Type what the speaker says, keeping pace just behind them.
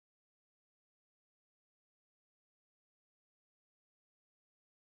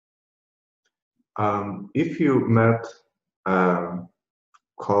If you met a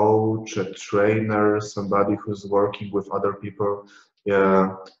coach, a trainer, somebody who's working with other people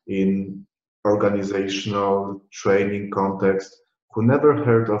in organizational training context, who never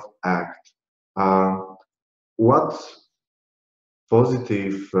heard of ACT, what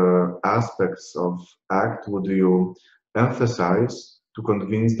positive aspects of ACT would you emphasize to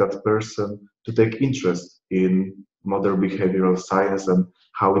convince that person to take interest in modern behavioral science and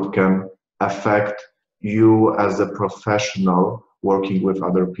how it can affect you as a professional working with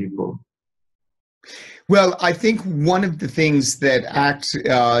other people? Well, I think one of the things that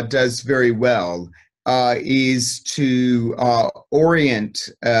ACT does very well is to orient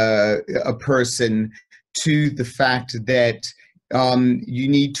a person to the fact that you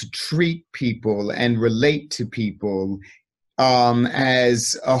need to treat people and relate to people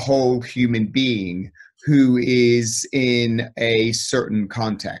as a whole human being who is in a certain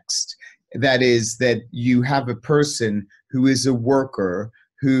context. That is, that you have a person who is a worker,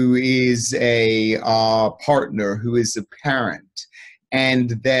 who is a partner, who is a parent, and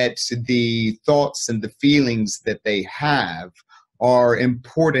that the thoughts and the feelings that they have are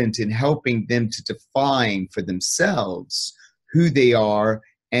important in helping them to define for themselves who they are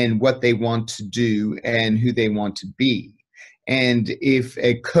and what they want to do and who they want to be. And if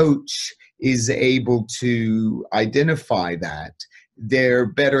a coach is able to identify that, they're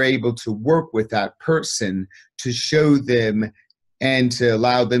better able to work with that person to show them and to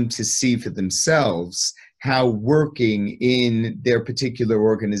allow them to see for themselves how working in their particular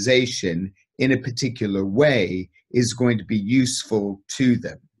organization in a particular way is going to be useful to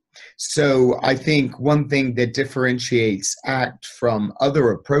them. So I think one thing that differentiates ACT from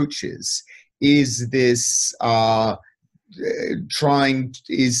other approaches is this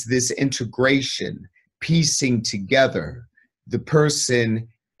integration, piecing together the person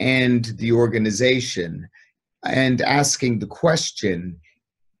and the organization, and asking the question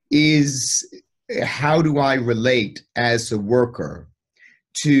is, how do I relate as a worker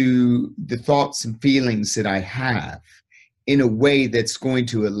to the thoughts and feelings that I have in a way that's going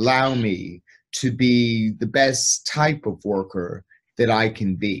to allow me to be the best type of worker that I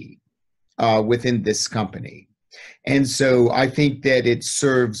can be within this company. And so I think that it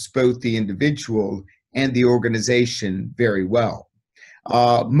serves both the individual and the organization very well.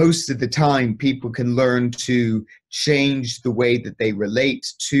 Most of the time, people can learn to change the way that they relate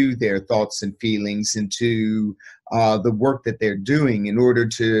to their thoughts and feelings and to the work that they're doing in order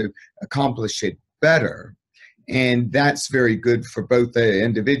to accomplish it better. And that's very good for both the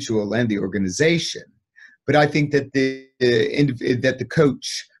individual and the organization. But I think that the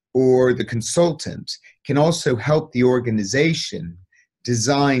coach or the consultant can also help the organization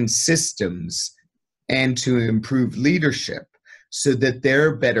design systems and to improve leadership so that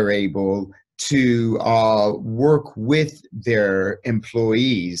they're better able to work with their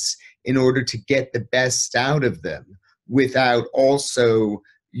employees in order to get the best out of them without also,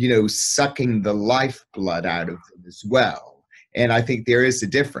 sucking the lifeblood out of them as well. And I think there is a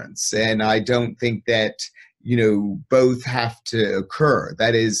difference. And I don't think that, both have to occur.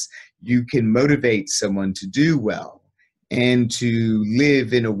 That is, you can motivate someone to do well and to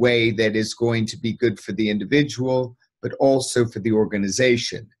live in a way that is going to be good for the individual, but also for the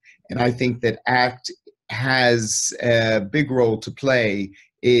organization. And I think that ACT has a big role to play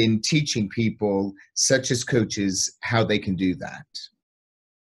in teaching people, such as coaches, how they can do that.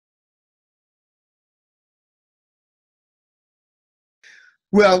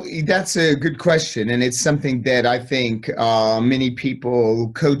 Well, that's a good question, and it's something that I think many people,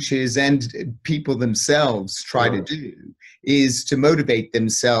 coaches and people themselves try to do, is to motivate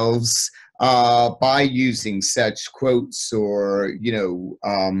themselves by using such quotes or,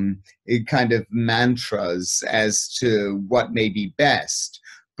 kind of mantras as to what may be best.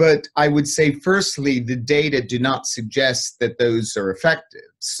 But I would say, firstly, the data do not suggest that those are effective.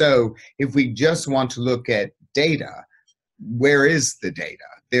 So if we just want to look at data, where is the data?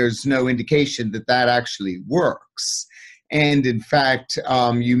 There's no indication that that actually works. And in fact,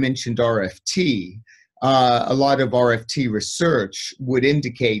 you mentioned RFT. A lot of RFT research would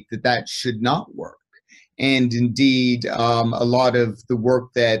indicate that that should not work. And indeed, a lot of the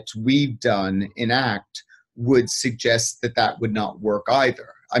work that we've done in ACT would suggest that that would not work either.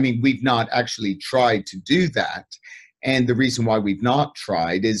 I mean, we've not actually tried to do that. And the reason why we've not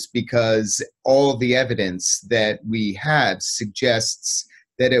tried is because all the evidence that we had suggests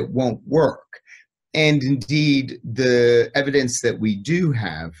that it won't work. And indeed, the evidence that we do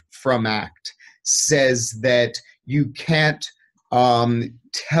have from ACT says that you can't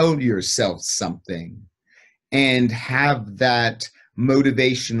tell yourself something and have that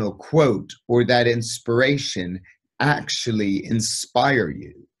motivational quote or that inspiration actually inspire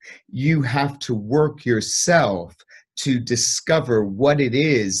you. You have to work yourself to discover what it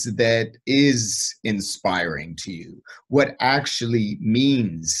is that is inspiring to you, what actually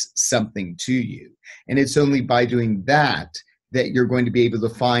means something to you. And it's only by doing that that you're going to be able to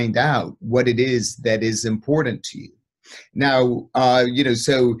find out what it is that is important to you. Now,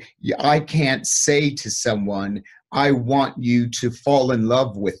 so I can't say to someone, I want you to fall in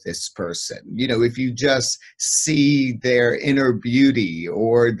love with this person. If you just see their inner beauty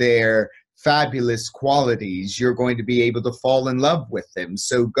or their fabulous qualities, you're going to be able to fall in love with them.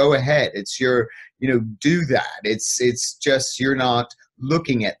 So go ahead. It's your, do that. It's just, you're not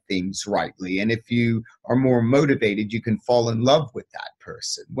looking at things rightly. And if you are more motivated, you can fall in love with that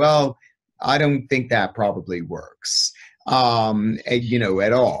person. Well, I don't think that probably works,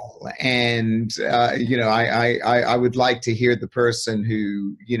 at all. And, I would like to hear the person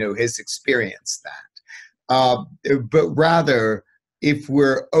who, has experienced that. But rather, if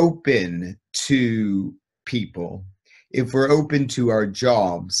we're open to people, if we're open to our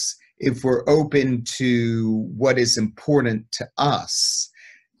jobs, if we're open to what is important to us,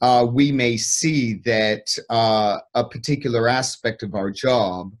 we may see that a particular aspect of our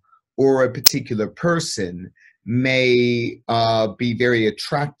job or a particular person may be very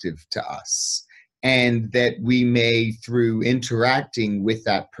attractive to us, and that we may, through interacting with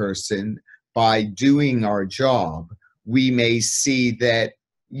that person, by doing our job, we may see that,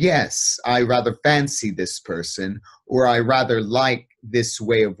 yes, I rather fancy this person, or I rather like this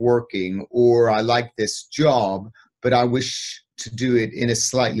way of working, or I like this job, but I wish to do it in a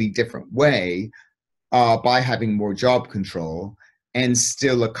slightly different way by having more job control and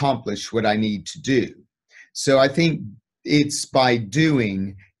still accomplish what I need to do. So I think it's by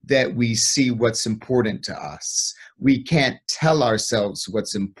doing that we see what's important to us. We can't tell ourselves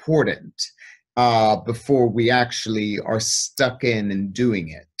what's important before we actually are stuck in and doing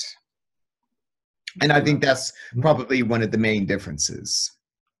it. And I think that's probably one of the main differences.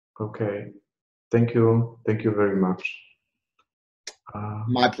 Okay. Thank you. Thank you very much.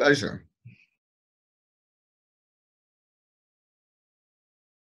 My pleasure.